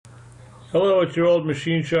Hello, it's your old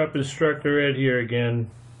machine shop instructor Ed here again.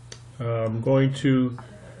 I'm going to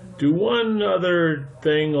do one other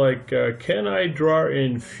thing, like can I draw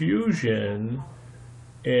in Fusion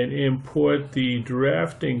and import the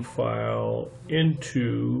drafting file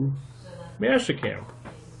into Mastercam.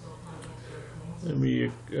 Let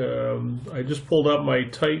me, I just pulled up my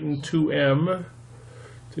Titan 2M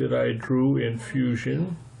that I drew in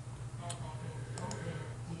Fusion,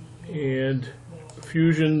 and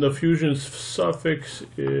the Fusion suffix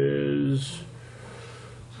is,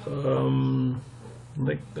 I don't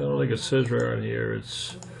think it says right on here,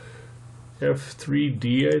 it's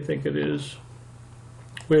F3D, I think it is,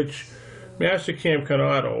 which Mastercam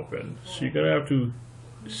cannot open. So you're going to have to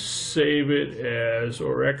save it as,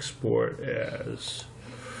 or export as,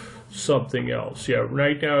 something else. Yeah,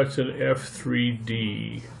 right now it's an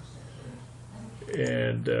F3D.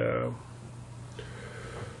 And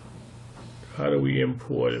how do we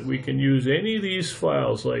import it? We can use any of these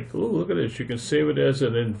files, like, oh, look at this, you can save it as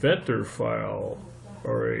an inventor file,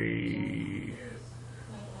 or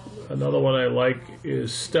another one I like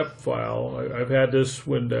is step file. I've had this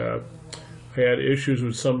when I had issues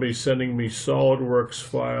with somebody sending me SolidWorks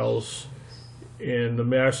files and the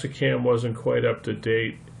Mastercam wasn't quite up to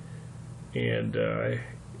date, and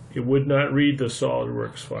it would not read the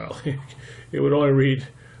SolidWorks file. It would only read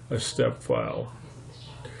a step file.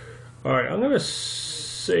 Alright, I'm going to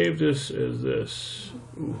save this as this.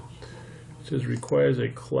 Ooh, it says requires a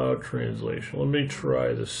cloud translation. Let me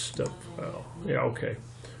try the step file. Yeah, okay.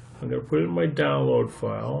 I'm going to put it in my download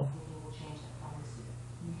file.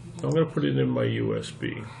 I'm going to put it in my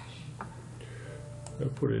USB. I'm going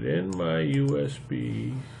to put it in my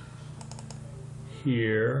USB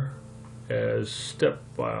here as step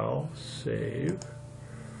file, save,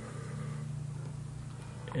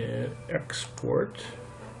 and export.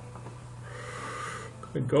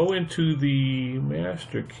 I go into the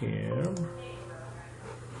Mastercam,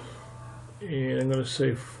 and I'm going to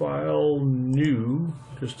say File New,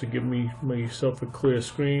 just to give myself a clear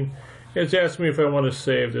screen. It's asking me if I want to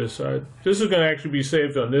save this. This is going to actually be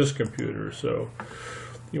saved on this computer, so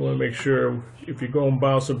you want to make sure if you're going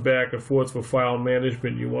bouncing back and forth for file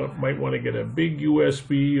management, you might want to get a big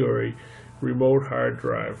USB or a remote hard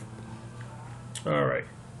drive. All right,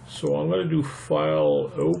 so I'm going to do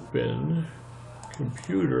File Open,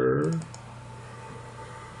 Computer,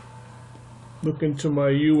 look into my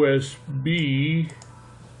USB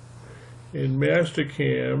in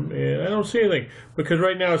Mastercam, and I don't see anything because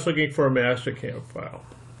right now it's looking for a Mastercam file.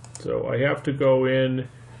 So I have to go in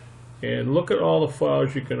and look at all the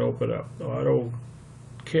files you can open up.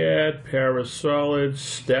 AutoCAD, Parasolid,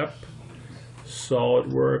 Step,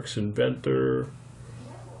 SolidWorks, Inventor.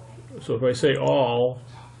 So if I say all,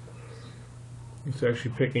 it's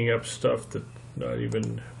actually picking up stuff that's not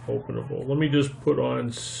even openable. Let me just put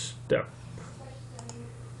on Step.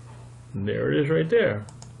 And there it is right there.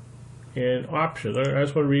 And options. I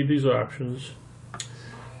just want to read these options.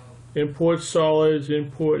 Import solids,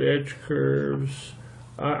 import edge curves.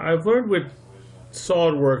 I've learned with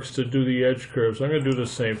SolidWorks to do the edge curves. I'm going to do the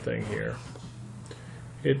same thing here.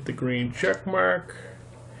 Hit the green check mark.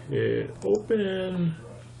 Hit open.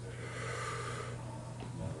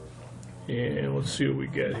 And let's see what we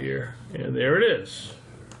get here. And there it is.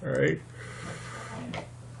 All right.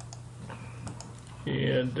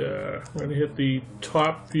 And I'm going to hit the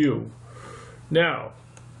top view. Now,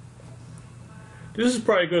 this is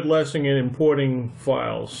probably a good lesson in importing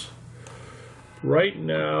files. Right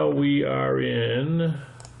now we are in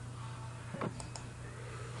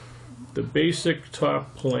the basic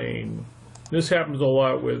top plane. This happens a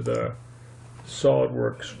lot with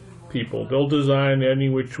SolidWorks people. They'll design any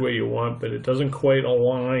which way you want, but it doesn't quite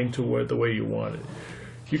align to the way you want it.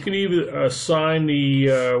 You can either assign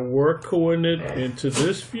the work coordinate into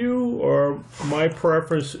this view, or my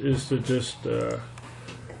preference is to just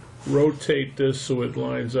rotate this so it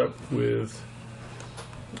lines up with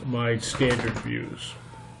my standard views.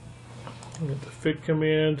 I'm going to fit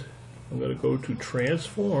command. I'm going to go to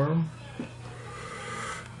transform,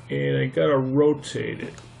 and I got to rotate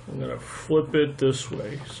it. I'm going to flip it this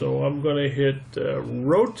way. So I'm going to hit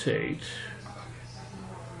rotate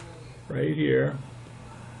right here.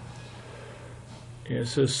 And it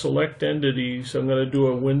says select entities. I'm going to do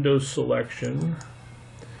a Windows selection.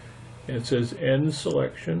 And it says end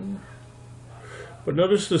selection. But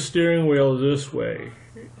notice the steering wheel is this way.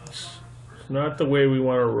 It's not the way we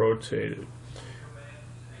want to rotate it,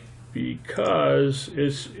 because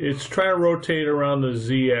it's trying to rotate around the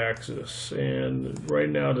Z-axis, and right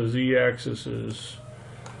now the Z-axis is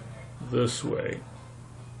this way.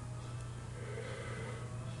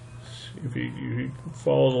 if you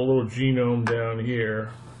follow the little genome down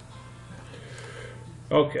here.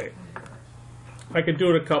 Okay, I could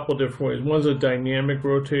do it a couple different ways. One's a dynamic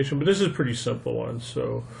rotation, but this is a pretty simple one.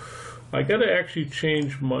 So I got to actually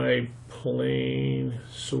change my plane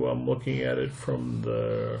so I'm looking at it from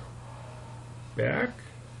the back,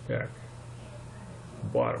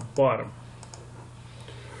 bottom.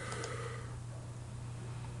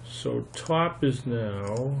 So top is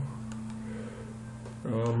now.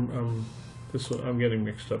 I'm getting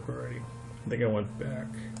mixed up already. I think I went back.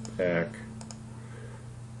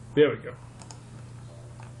 There we go.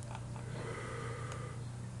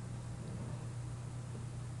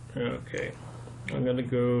 Okay, I'm going to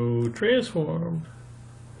go transform,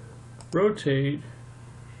 rotate.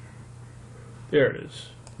 There it is.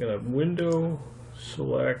 I'm going to window,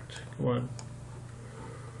 select. Come on.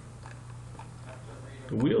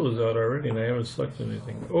 The wheel is out already, and I haven't selected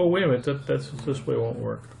anything. Oh, wait a minute. This way won't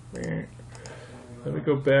work. Let me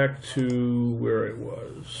go back to where it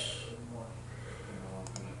was.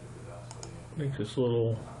 I think this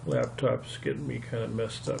little laptop's getting me kind of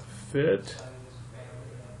messed up. Fit.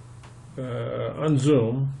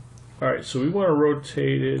 Unzoom. Alright, so we want to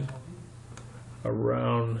rotate it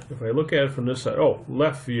around. If I look at it from this side, oh,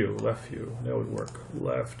 left view, that would work.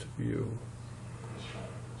 Left view,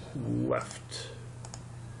 left,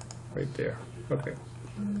 right there. Okay,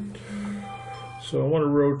 so I want to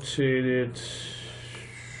rotate it.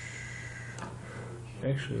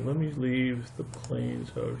 Actually, let me leave the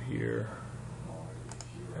planes out here.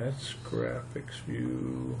 That's graphics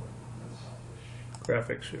view.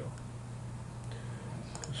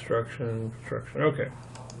 Construction, okay.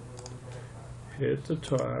 Hit the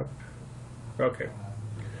top. Okay.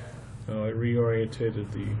 Now I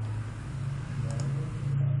reorientated the.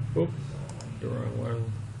 Oop, the wrong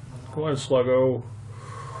one. Come on, Sluggo.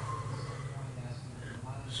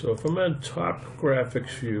 So if I'm on top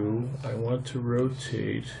graphics view, I want to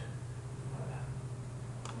rotate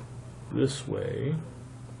this way.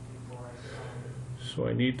 So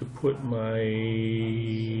I need to put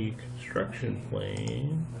my construction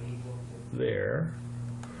plane there,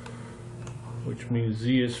 which means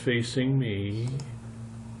Z is facing me.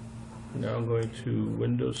 Now I'm going to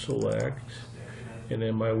window select, and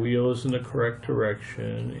then my wheel is in the correct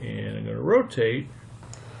direction, and I'm going to rotate,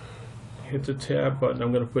 hit the tab button.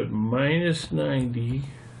 I'm going to put -90,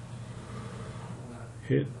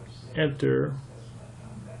 hit enter.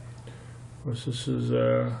 Of course, this is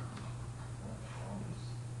okay,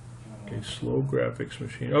 slow graphics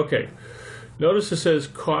machine. Okay, notice it says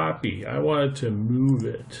copy. I wanted to move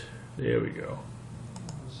it. There we go.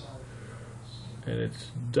 And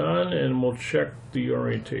it's done, and we'll check the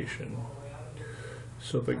orientation.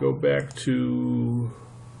 So if I go back to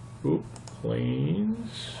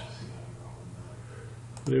planes,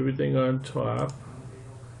 put everything on top,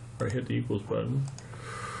 or hit the equals button,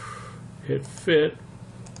 hit fit,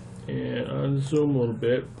 and unzoom a little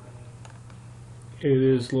bit. It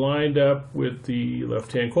is lined up with the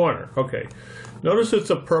left-hand corner. Okay, notice it's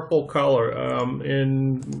a purple color.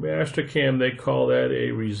 In Mastercam, they call that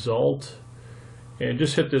a result. And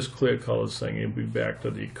just hit this clear colors thing, and be back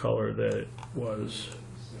to the color that it was.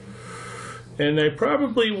 And I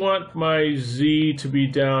probably want my Z to be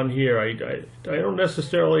down here. I don't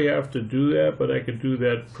necessarily have to do that, but I could do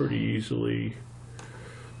that pretty easily.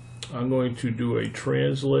 I'm going to do a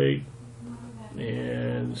translate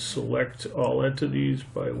and select all entities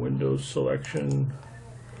by Windows selection.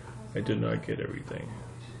 I did not get everything.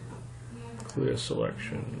 Clear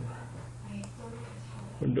selection.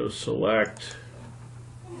 Windows select.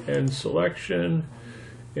 And selection,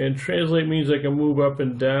 and translate means I can move up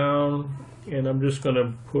and down, and I'm just going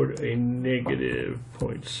to put a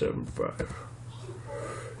 -0.75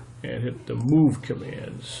 and hit the move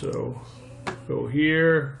command. So go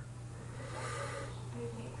here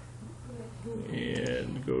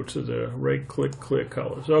and go to the right click, clear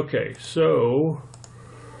colors. Okay, so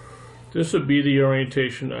this would be the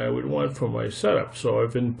orientation I would want for my setup. So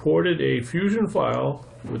I've imported a Fusion file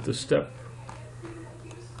with the step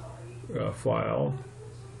file,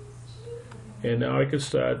 and now I can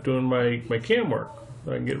start doing my cam work.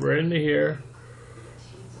 I can get right into here,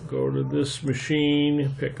 go to this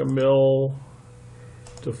machine, pick a mill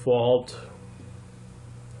default,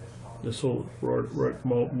 this will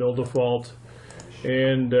mill default,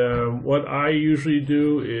 and what I usually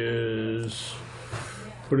do is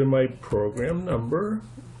put in my program number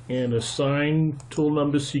and assign tool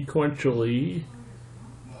numbers sequentially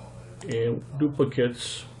and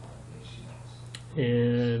duplicates.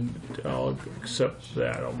 And I'll accept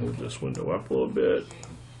that. I'll move this window up a little bit.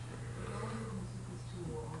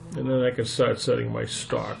 and then I can start setting my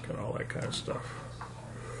stock and all that kind of stuff.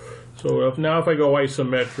 So if I go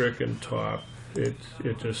isometric and top, it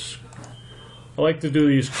just, I like to do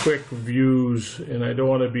these quick views, and I don't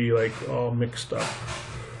want to be like all mixed up.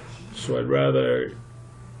 So I'd rather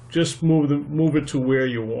just move it to where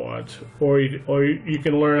you want, or you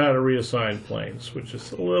can learn how to reassign planes, which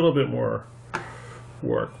is a little bit more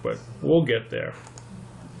work, but we'll get there.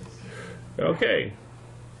 Okay,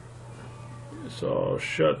 so I'll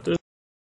shut this.